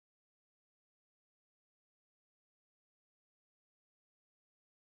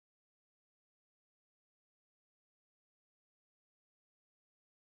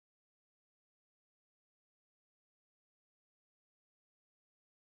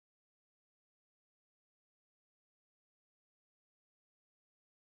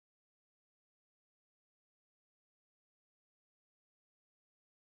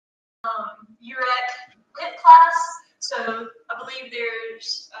UREC HIIT class. So I believe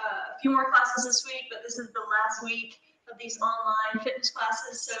there's a few more classes this week, but this is the last week of these online fitness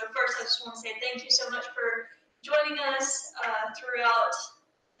classes. So first, I just want to say thank you so much for joining us throughout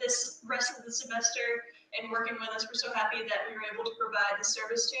this rest of the semester and working with us. We're so happy that we were able to provide this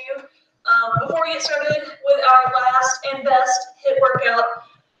service to you. Before we get started with our last and best HIIT workout,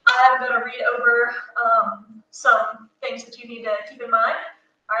 I'm going to read over some things that you need to keep in mind.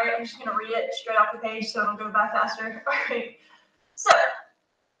 All right, I'm just going to read it straight off the page so it'll go by faster. All right, so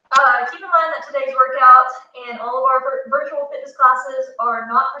keep in mind that today's workout and all of our virtual fitness classes are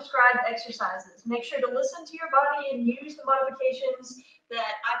not prescribed exercises. Make sure to listen to your body and use the modifications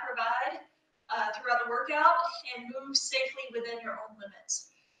that I provide throughout the workout and move safely within your own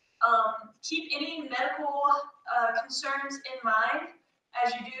limits. Keep any medical concerns in mind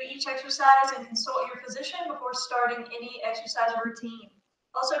as you do each exercise and consult your physician before starting any exercise routine.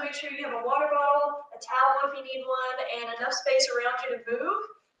 Also, make sure you have a water bottle, a towel if you need one, and enough space around you to move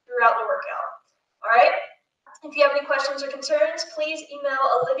throughout the workout. All right? If you have any questions or concerns, please email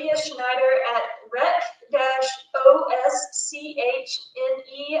Olivia Schneider at rec-oschnei1,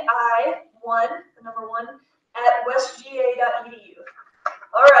 the number 1, at westga.edu.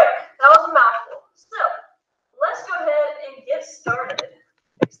 All right, that was a mouthful. So, let's go ahead and get started.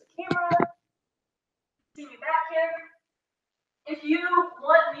 Fix the camera. See me back here. If you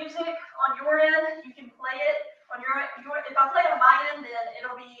want music on your end, you can play it on your if I play on my end, then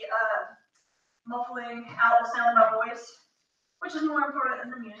it'll be muffling out the sound of my voice, which is more important than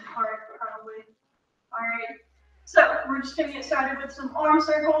the music part, probably. All right, so we're just gonna get started with some arm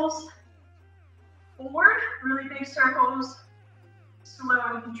circles. Forward, really big circles, slow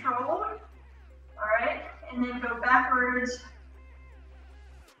and controlled. All right, and then go backwards.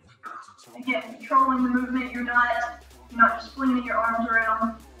 Again, controlling the movement. You're not just flinging your arms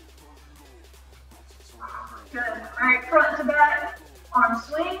around. Good. All right, front to back, arm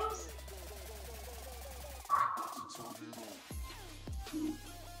swings.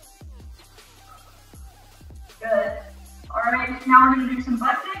 Good. All right, now we're going to do some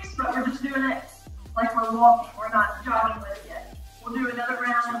butt kicks, but we're just doing it like we're walking. We're not jogging with it yet. We'll do another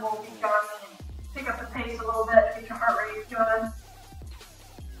round and we'll be jogging and pick up the pace a little bit, get your heart rate going.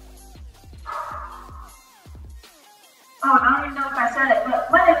 Oh, and I don't even know if I said it,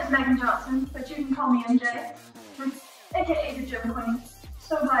 but my name is Megan Johnson, but you can call me MJ, aka the Gym Queen.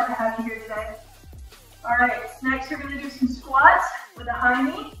 So glad to have you here today. All right, next we're going to do some squats with a high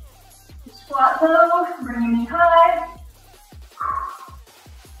knee. Squat low, bring your knee high.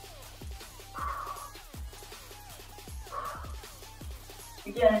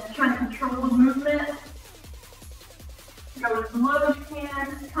 Again, trying to control the movement. Go as low as you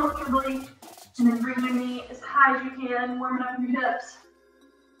can, comfortably. And then bring your knee as high as you can, warming up your hips.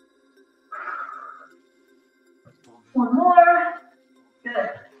 One more. Good.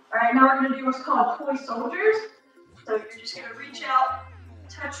 All right, now we're going to do what's called toy soldiers. So you're just going to reach out,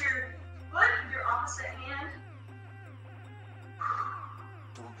 touch your foot with your opposite hand.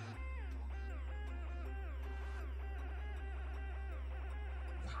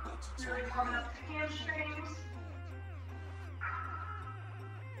 Really warming up the hamstrings.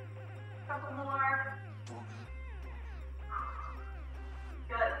 Couple more.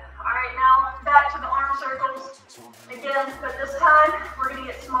 Good. All right, now back to the arm circles. Again, but this time we're going to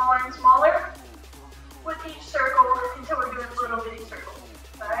get smaller and smaller with each circle until we're doing little bitty circles.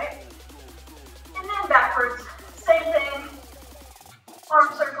 All right? And then backwards. Same thing.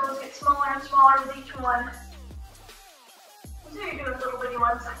 Arm circles get smaller and smaller with each one until you're doing little bitty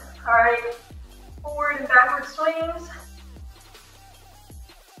ones. All right. Forward and backward swings.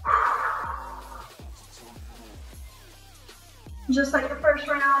 Just like the first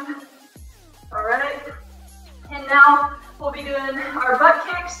round. All right. And now we'll be doing our butt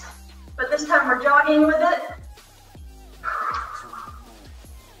kicks, but this time we're jogging with it.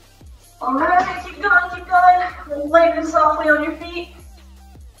 All right, keep going, keep going. Landing softly on your feet.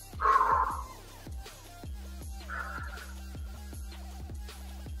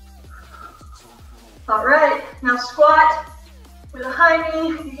 All right, now squat with a high knee.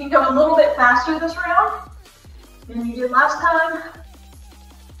 You can go a little bit faster this round than you did last time.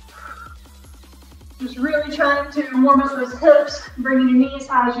 Just really trying to warm up those hips, bringing your knee as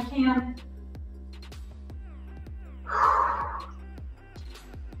high as you can.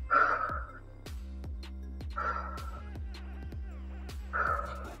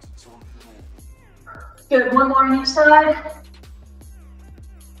 Good, one more on each side.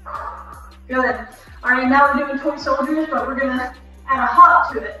 Good. All right, now we're doing toy soldiers, but we're gonna add a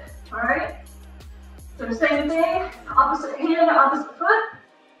hop to it, all right? So same thing, opposite hand, opposite foot.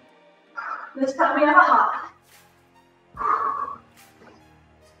 This time we have a hop.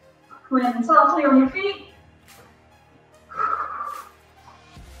 Land softly on your feet.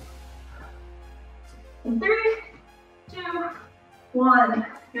 In 3, 2, 1.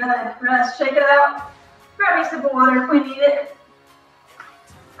 Good. Rest. Shake it out. Grab a sip of water if we need it.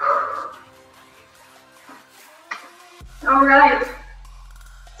 All right.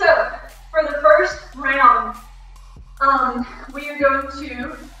 So for the first round, we are going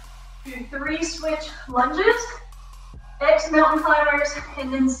to do 3 switch lunges, X mountain climbers,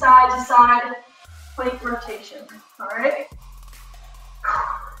 and then side to side plank rotation. All right.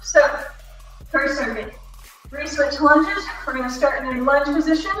 So first circuit, 3 switch lunges. We're going to start in a lunge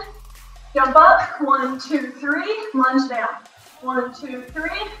position. Jump up, 1, 2, 3, lunge down. 1, 2, 3,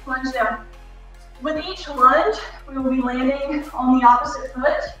 lunge down. With each lunge, we will be landing on the opposite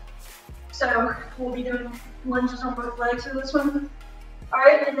foot. So we'll be doing lunges on both legs for this one. All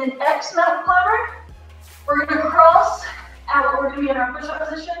right, and then X mountain climber. We're going to cross we're going to be in our push-up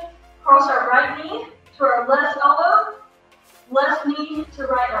position. Cross our right knee to our left elbow, left knee to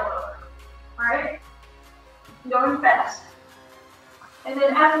right elbow. All right, going fast. And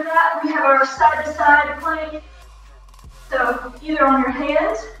then after that, we have our side-to-side plank. So either on your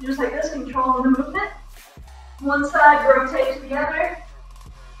hands, just like this, control the movement. One side rotates to the other,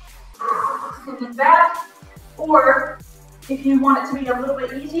 and then back. Or if you want it to be a little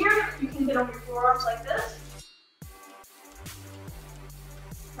bit easier, you can get on your forearms like this.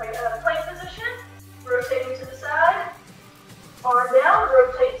 Like a plank position, rotating to the side. Arm down,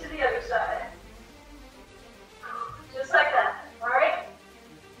 rotate to the other side. Just like that, all right?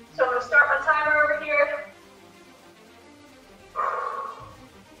 So I'm going to start my timer over here.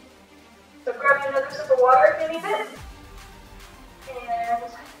 So grab you another sip of water if you need it. And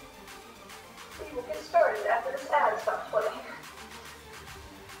we will get started after this ad stops playing.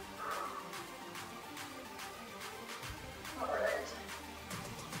 All right.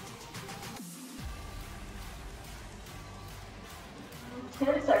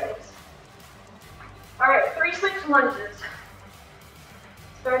 $10 seconds. All right, 3 switch lunges.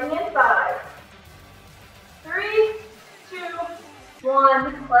 Starting in 5, 3, 2,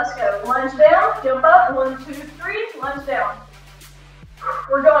 1. Let's go. Lunge down, jump up. 1, 2, 3. Lunge down.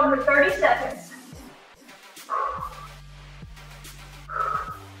 We're going for 30 seconds.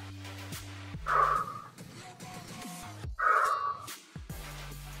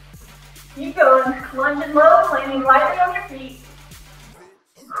 Keep going. Lunging low, landing lightly on your feet.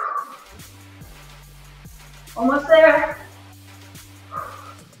 Almost there.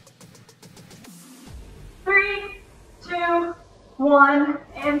 3, 2, 1,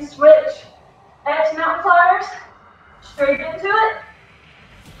 and switch. X mountain climbers, straight into it.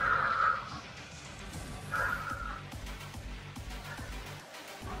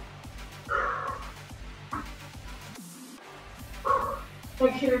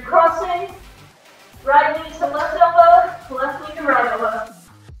 Make sure you're crossing. Right knee to left elbow, left knee to right elbow.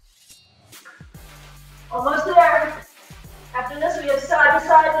 Almost there. After this, we have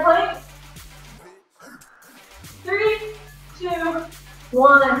side-to-side plank. 3, 2,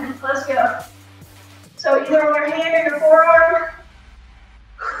 1. Let's go. So either on your hand or your forearm.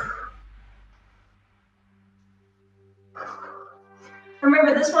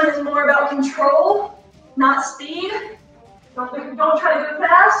 Remember, this one is more about control, not speed. Don't try to go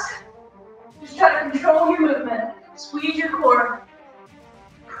fast. Just try to control your movement. Squeeze your core.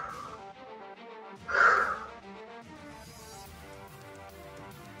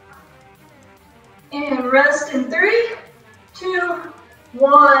 And rest in 3, 2,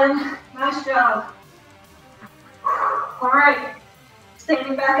 1. Nice job. All right.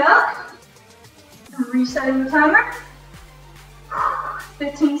 Standing back up. And resetting the timer.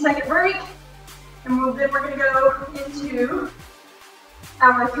 15-second break. And then we're going to go into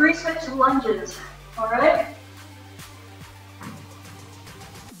our 3 switch lunges. All right.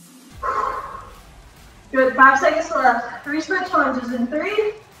 Good. 5 seconds left. 3 switch lunges in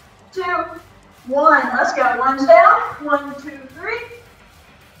 3, 2, 1. Let's go. Lunge down. 1, 2, 3.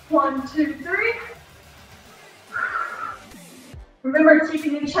 1, 2, 3. Remember,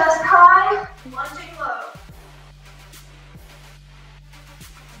 keeping your chest high, lunging low.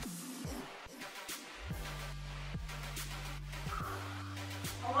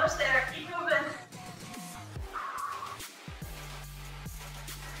 Almost there. Keep moving.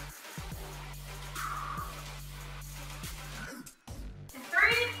 In 3,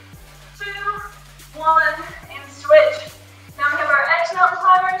 2, 1, and switch. Now we have our X mountain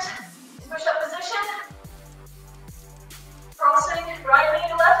climbers. Push-up position. Crossing right knee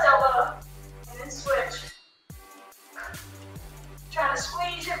to left elbow, and then switch. Trying to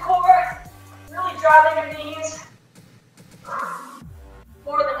squeeze your core,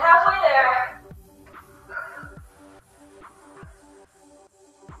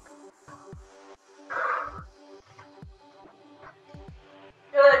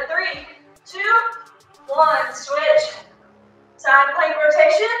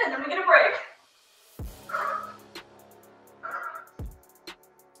 rotation, and then we get a break.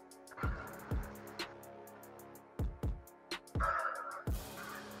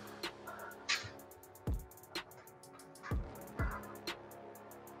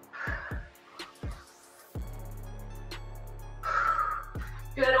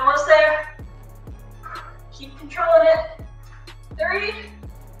 Good, almost there. Keep controlling it. 3,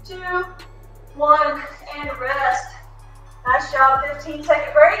 2, 1, and rest. Nice job,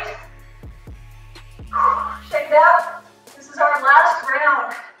 15-second break. Shake it out. This is our last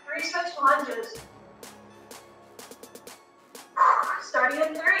round. 3 switch lunges. Starting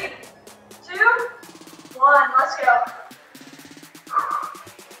in 3, 2, 1, let's go.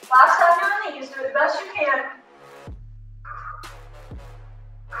 Last time doing these, do it the best you can.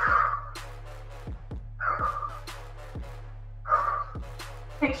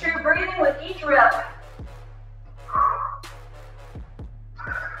 Make sure you're breathing with each rep.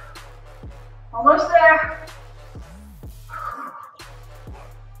 Almost there.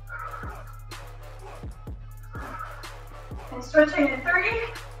 And switching in 3,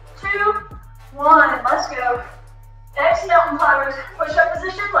 2, 1, let's go. Next, mountain climbers, push-up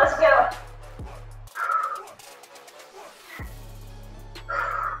position, let's go.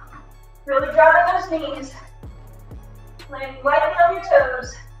 Really driving those knees. Landing lightly on your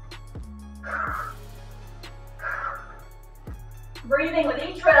toes. Breathing with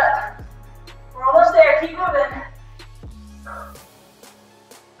each rep. We're almost there, keep moving.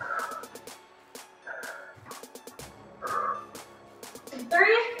 In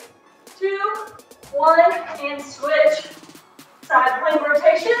 3, 2, 1, and switch. Side plank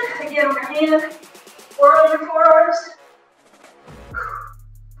rotation, again on your hand or on your forearms.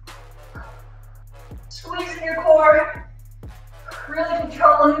 Squeezing your core. Really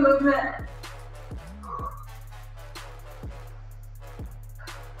controlling the movement.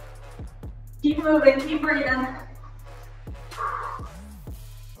 Keep moving, keep breathing.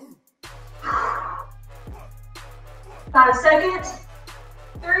 Five seconds.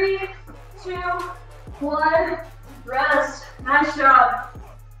 3, 2, 1, rest. Nice job.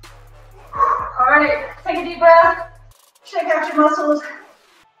 All right, take a deep breath. Shake out your muscles.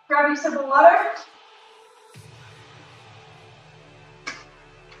 Grab you a sip of water.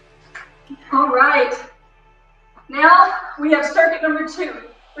 All right, now we have circuit number 2.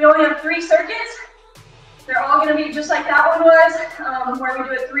 We only have 3 circuits. They're all gonna be just like that one was, where we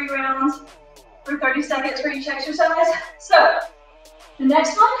do it 3 rounds for 30 seconds for each exercise. So, the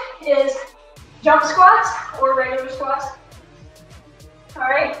next one is jump squats or regular squats. All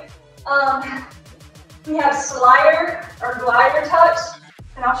right, we have slider or glider tucks,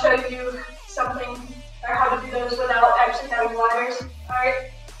 and I'll show you something or how to do those without actually having gliders. All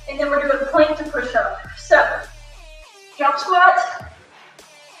right. And then we're doing plank to push up. So, jump squats.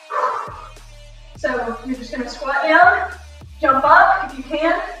 So, you're just going to squat down, jump up if you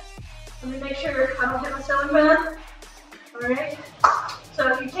can. Let me make sure I don't hit my ceiling fan. All right.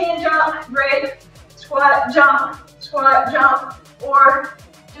 So, if you can jump, great. Squat, jump, or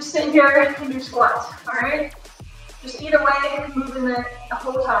just sit here and do squats. All right. Just either way, moving the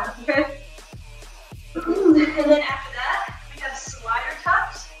whole time. Okay. And then after that, we have slider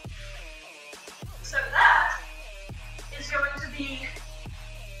tucks. So that is going to be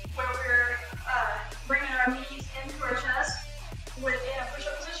where we're bringing our knees into our chest within a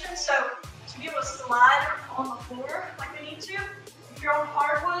push-up position. So to be able to slide on the floor like we need to, if you're on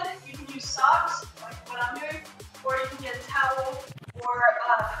hardwood, you can use socks, like what I'm doing, or you can get a towel or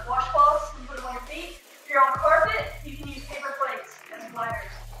washcloths and put them on your feet. If you're on carpet, you can use paper plates as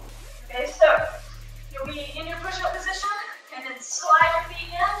gliders. Okay, so you'll be in your push-up position and then slide your feet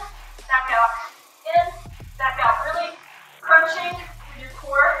in, back out. In, back out, really crunching with your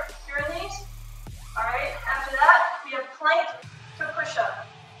core here in these. All right, after that, we have plank to push up.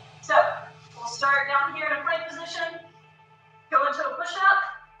 So, we'll start down here in a plank position, go into a push up,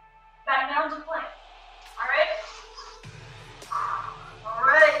 back down to plank. All right? All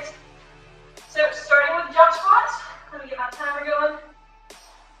right. So, starting with jump squats, let me get my timer going.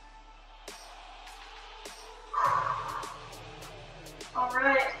 All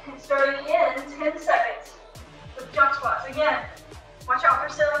right, and starting in 10 seconds with jump squats. Again, watch out for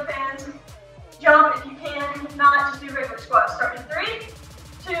ceiling fans. Jump if you can. If not, just do regular squats. Start in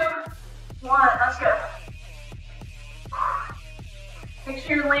 3, 2, 1. Let's go. Make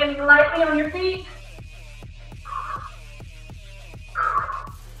sure you're landing lightly on your feet.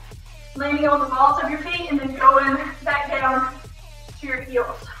 Landing on the balls of your feet and then going back down to your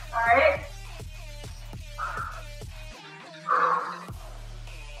heels. All right?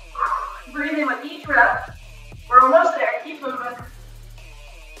 Breathe in with each rep. We're almost there. Keep moving.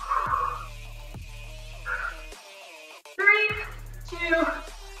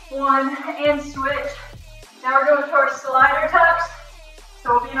 one, and switch. Now we're going to our slider tucks.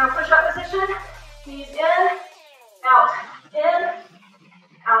 So we'll be in our push-up position. Knees in,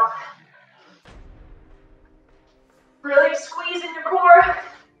 out. Really squeezing your core,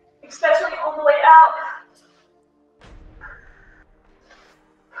 especially on the way out.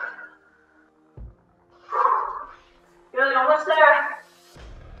 Good, almost there.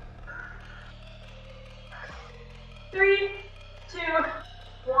 3, 2,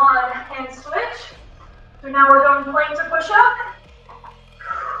 1, and switch. So now we're going plank to push up.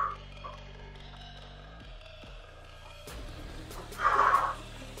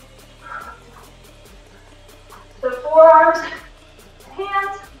 So forearms,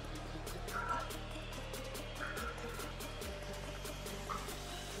 hands.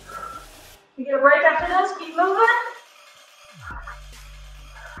 You get a break after this, keep moving.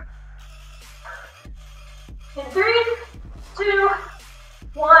 In 3, 2,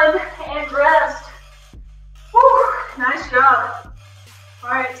 1, and rest. Whew, nice job. All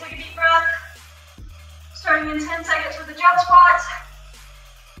right, take a deep breath. Starting in 10 seconds with the jump squats.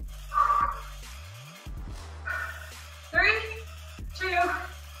 3, 2,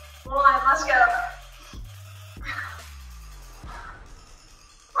 1, let's go.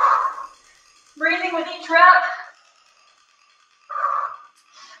 Breathing with each rep.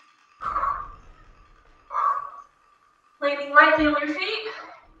 Landing lightly on your feet.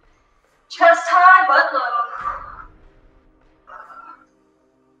 Chest high, butt low.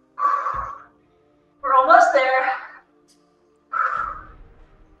 We're almost there.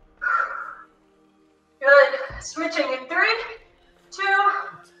 Good. Switching in 3, 2,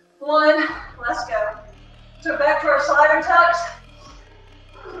 1. Let's go. So back to our slider tucks.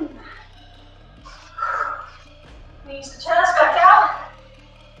 Knees to chest, back out.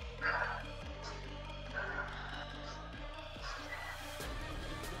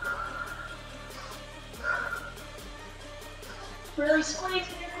 Really squeeze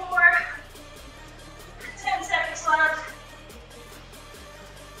in your core. 10 seconds left.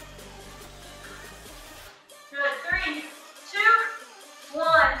 Good, 3, 2, 1.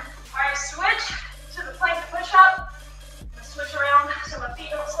 All right, switch to the plank push-up. Switch around so my feet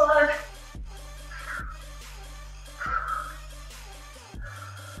don't slide.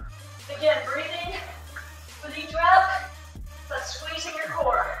 Again, breathing with each rep, but squeezing your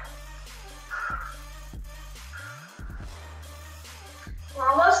core. We're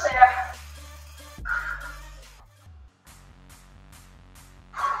almost there.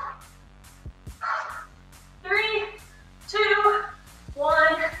 Three, 2,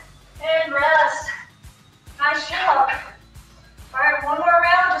 1, and rest. Nice job. All right, one more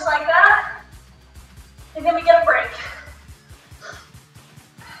round just like that, and then we get a break.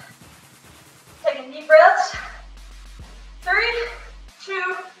 Taking deep breaths. 3,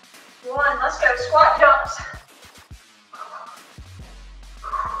 2, 1. Let's go. Squat jumps.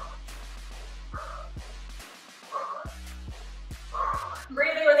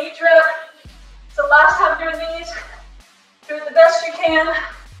 Breathing with each rep. It's the last time doing these. Do it the best you can.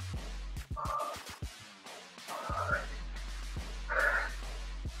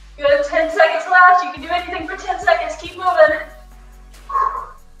 Good. 10 seconds left. You can do anything for 10 seconds. Keep moving.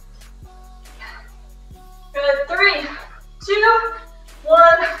 Good. 3, 2,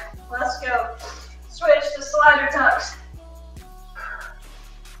 1. Let's go. Switch to slider tucks.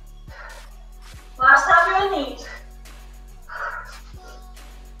 Last time doing these.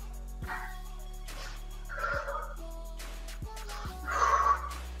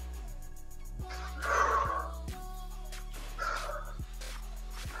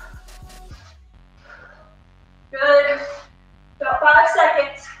 Good. About 5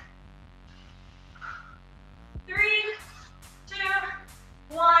 seconds. 3, 2,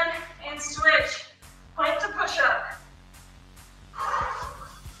 1, and switch. Plank to push up.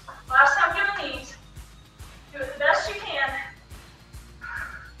 Last time doing these. Do it the best you can.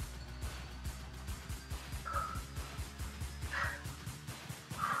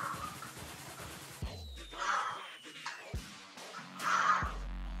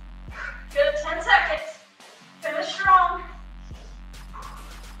 Good, 10 seconds. Finish strong.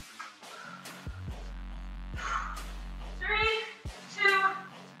 3, 2,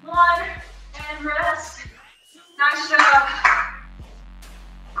 1, and rest. Nice job.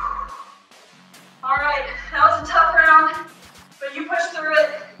 All right, that was a tough round, but you pushed through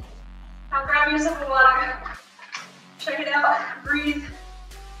it. Now grab you some water. Check it out, breathe.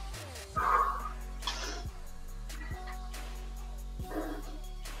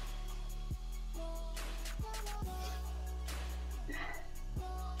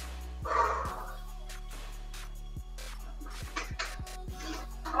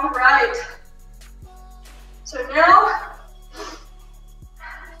 All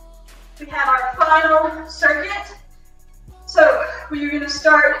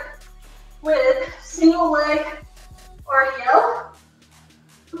with single leg RDL.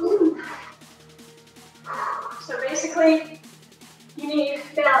 So basically, you need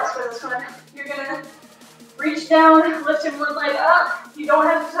balance for this one. You're gonna reach down, lifting one leg up. You don't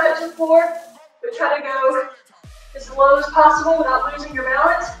have to touch the floor, but try to go as low as possible without losing your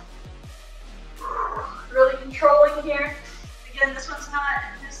balance. Really controlling here. Again, this one's not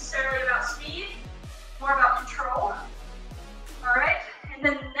necessarily about speed, more about control. All right, and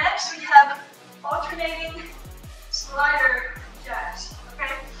then next we have alternating slider jacks,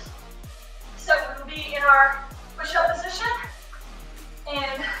 okay? So we'll be in our push-up position,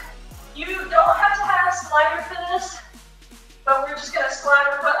 and you don't have to have a slider for this, but we're just gonna slide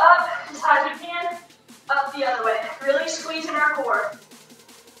our foot up as high as we can, up the other way, really squeezing our core,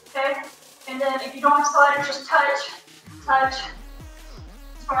 okay? And then if you don't have sliders, just touch as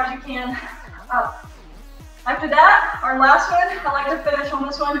far as you can, up. After that, our last one, I like to finish on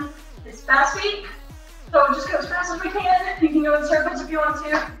this one, is fast feet. So just go as fast as we can. You can go in circles if you want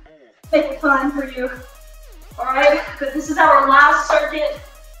to. Make it fun for you. All right, but this is our last circuit.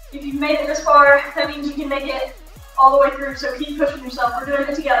 If you've made it this far, that means you can make it all the way through, so keep pushing yourself. We're doing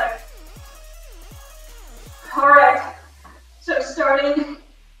it together. All right, so starting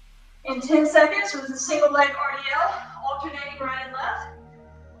in 10 seconds with a single leg RDL, alternating right and left.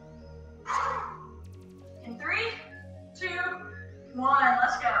 In 3, 2, 1,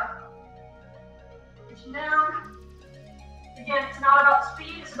 let's go. Reaching down. Again, it's not about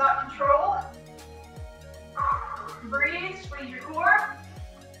speed, it's about control. Breathe, squeeze your core.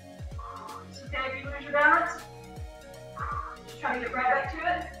 It's okay if you lose your balance. Just try to get right back to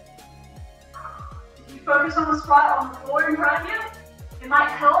it. If you focus on the spot on the floor in front of you, it might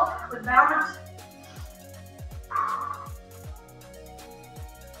help with balance.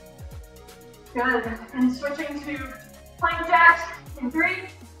 Good. And switching to plank jacks in 3,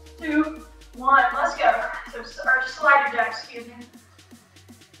 2, 1. Let's go. So our slider jacks, excuse me.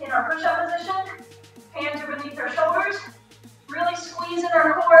 In our push-up position, hands are beneath our shoulders. Really squeezing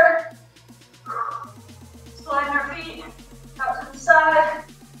our core. Sliding our feet out to the side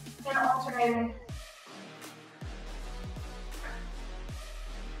and alternating.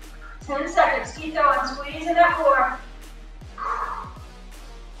 10 seconds. Keep going. Squeezing that core.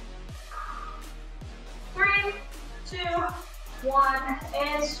 3, 2, 1,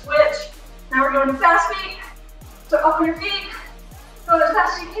 and switch. Now we're going to fast feet. So up on your feet. Go as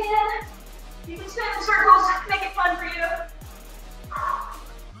fast as you can. You can spin in circles. Make it fun for you.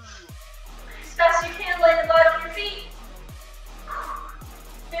 As fast as you can, lay the butt on your feet.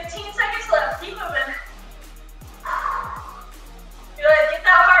 15 seconds left. Keep moving. Good. Get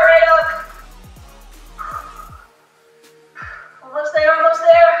that heart rate up. Almost there, almost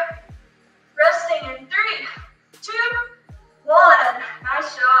there. Resting in 3, 2, 1.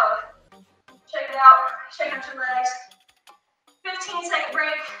 Nice job. Check it out. Shake out your legs. 15-second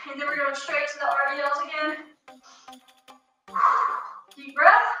break, and then we're going straight to the RDLs again. Deep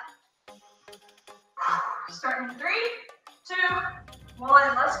breath. Starting in 3, 2,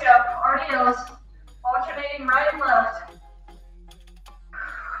 1. Let's go. RDLs. Alternating right and left.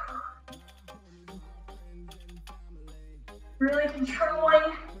 Really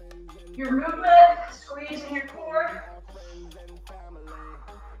controlling your movement, squeezing your core.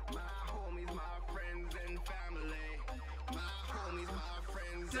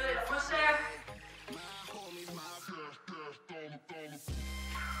 Good, almost there.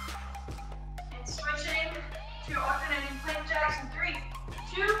 And switching to alternating plank jacks in 3,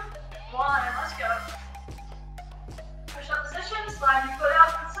 2, 1. Let's go. Push-up position, slide your foot out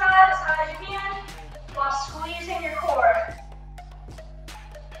to the side as high as you can while squeezing your core.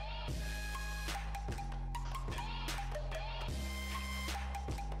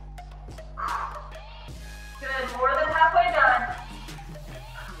 Good, more than halfway done.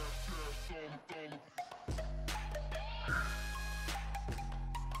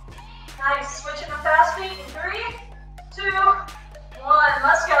 Nice, switching to fast feet in 3, 2, 1.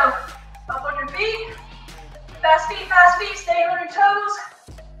 Let's go. Up on your feet. Fast feet, stay on your toes.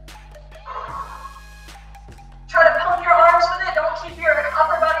 Try to pump your arms with it. Don't keep your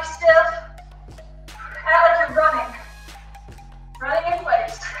upper body stiff. Act like you're running. Running in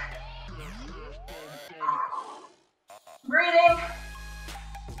place. Breathing.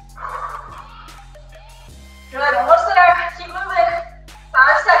 Good, almost there. Keep moving.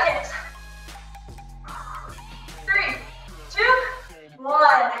 5 seconds. 3, 2,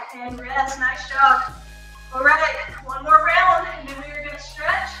 1. And rest. Nice job. All right, one more round, and then we are going to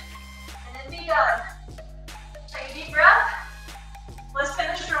stretch and then be done. Take a deep breath. Let's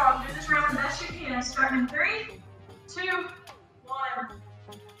finish strong. Do this round the best you can. Starting in 3, 2, 1.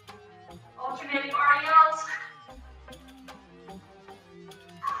 Alternating RDLs.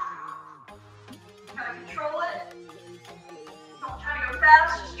 Kind of control it. Don't try to go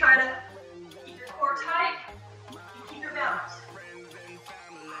fast, just try to keep your core tight and keep your balance.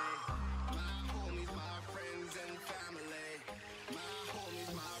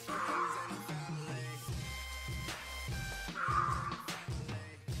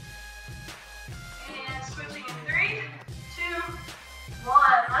 And switching in 3, 2, 1.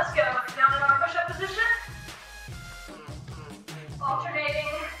 Let's go. Down in our push-up position. Alternating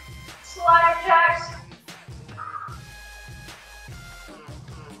slider jacks.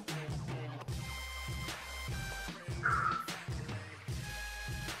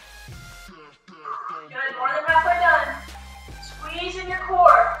 Good, more than halfway done. Squeeze in your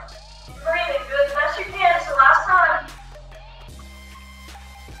core. Breathing good as best you can. It's the last time.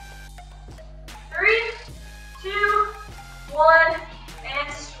 3, 2, 1,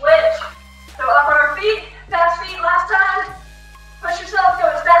 and switch. So up on our feet, fast feet last time. Push yourself, go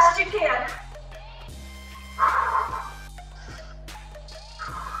as fast as you can.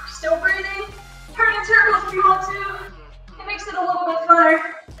 Still breathing. Turn in circles if you want to. It makes it a little bit funner.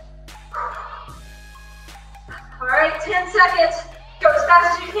 All right, 10 seconds. Go as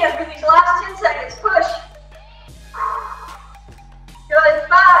fast as you can for these last 10 seconds. Push. Good.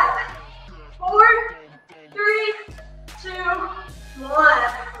 5, 4, 3, 2, 1.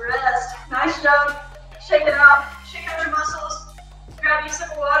 Rest. Nice job. Shake it out. Shake out your muscles. Grab you a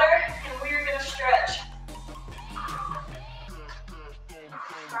sip of water, and we're going to stretch.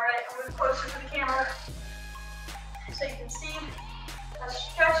 All right, I'm moving closer to the camera so you can see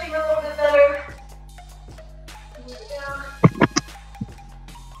us stretching a little bit better. Move it down.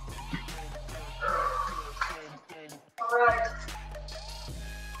 All right.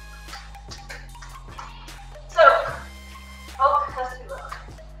 So, oh, that's too low.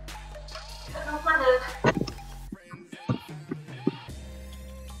 Cutting off my head.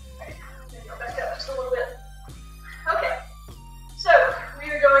 Maybe I'll back up just a little bit. Okay. So, we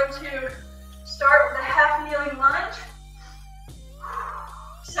are going to start with a half kneeling lunge.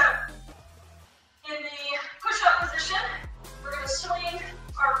 So, in the push-up position, we're going to swing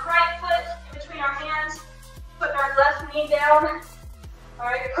our right foot in between our hands, putting our left knee down. All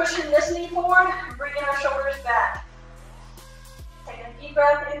right, pushing this knee forward and bringing our shoulders back. Taking a deep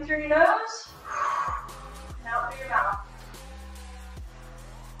breath in through your nose and out through your mouth.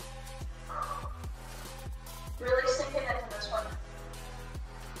 Really sinking into this one.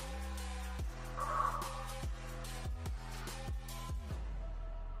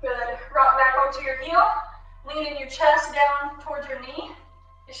 Good. Rock back onto your heel. Leaning your chest down towards your knee.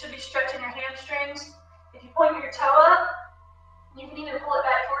 It should be stretching your hamstrings. If you point your toe up, you can even pull it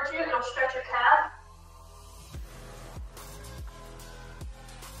back towards you. It'll stretch your calf.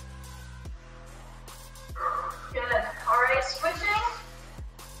 Good. All right, switching.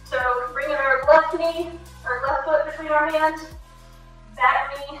 So bringing our left knee, our left foot between our hands.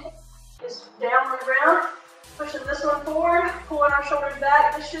 Back knee is down on the ground. Pushing this one forward, pulling our shoulders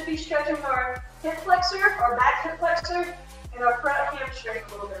back. This should be stretching our hip flexor, our back hip flexor, and our front hamstring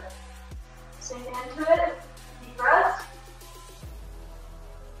a little bit. Sinking into it. Deep breath.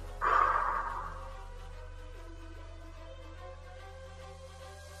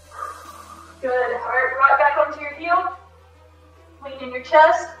 Good. All right, rock back onto your heel. Leaning your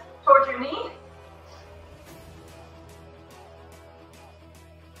chest towards your knee.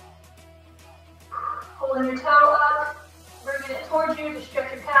 Holding your toe up, bringing it towards you to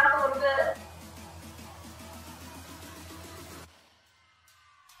stretch your calf a little bit.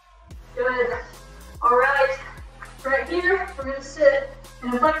 Good. All right. Right here, we're going to sit in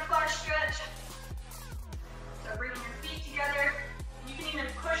a butterfly stretch. So bringing your feet together. You can even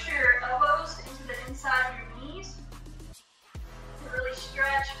push your elbows into the inside of your knees to really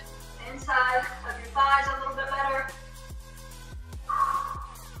stretch the inside of your thighs a little bit better.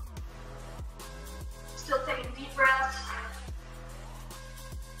 Still taking deep breaths.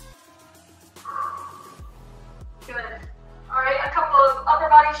 Good. All right, a couple of upper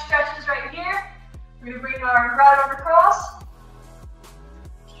body stretches right here. We're going to bring our right arm across,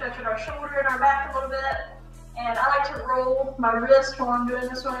 stretching our shoulder and our back a little bit. And I like to roll my wrist while I'm doing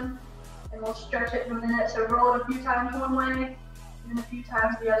this one, and we'll stretch it in a minute. So roll it a few times one way, and a few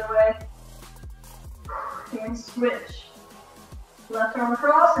times the other way. And switch. Left arm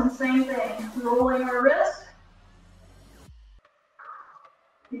across, and same thing. Rolling our wrist.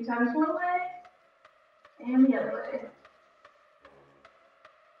 A few times one way, and the other way.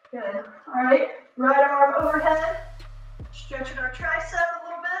 Good. All right, right arm overhead. Stretching our tricep a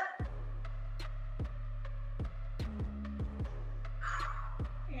little bit.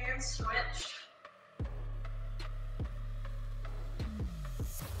 And and switch.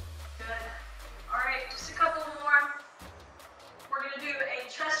 Good. All right, just a couple more. We're going to do a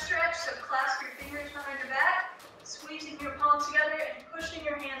chest stretch, so clasp your fingers behind your back, squeezing your palms together and pushing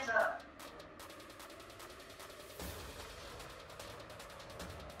your hands up.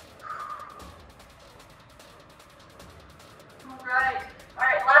 All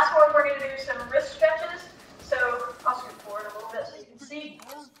right, last one, we're going to do some wrist stretches. So I'll scoot forward a little bit so you can see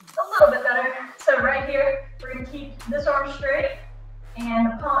a little bit better. So right here, we're going to keep this arm straight, and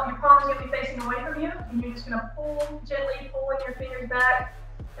your palm is going to be facing away from you, and you're just going to pull, gently pulling your fingers back.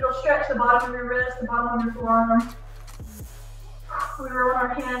 It'll stretch the bottom of your wrist, the bottom of your forearm. We were on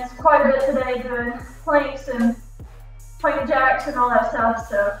our hands quite a bit today doing planks and plank jacks and all that stuff,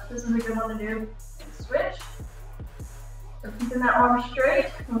 so this is a good one to do. And switch. So keeping that arm straight,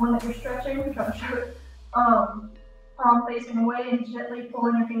 the one that you're stretching, we're trying to show it. Palm facing away and gently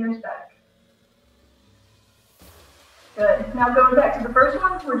pulling your fingers back. Good. Now going back to the first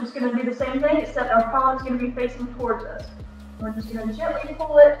one, we're just going to do the same thing, except our palm is going to be facing towards us. We're just going to gently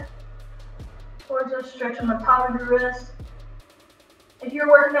pull it towards us, stretching the top of your wrist. If you're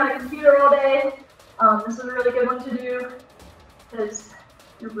working on a computer all day, this is a really good one to do because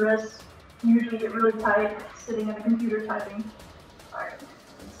your wrists usually get really tight sitting at a computer typing. All right,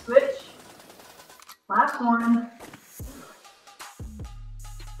 switch. Last one.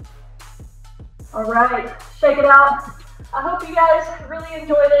 All right, shake it out. I hope you guys really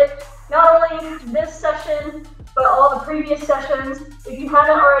enjoyed it. Not only this session, but all the previous sessions. If you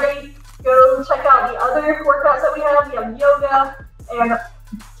haven't already, go check out the other workouts that we have. We have yoga and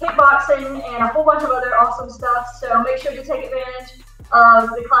kickboxing and a whole bunch of other awesome stuff. So make sure to take advantage of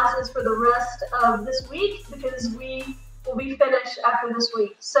the classes for the rest of this week because we will be finished after this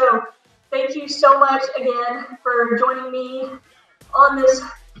week. So thank you so much again for joining me on this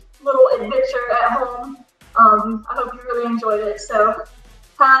little adventure at home. I hope you really enjoyed it. So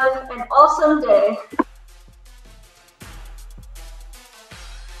have an awesome day.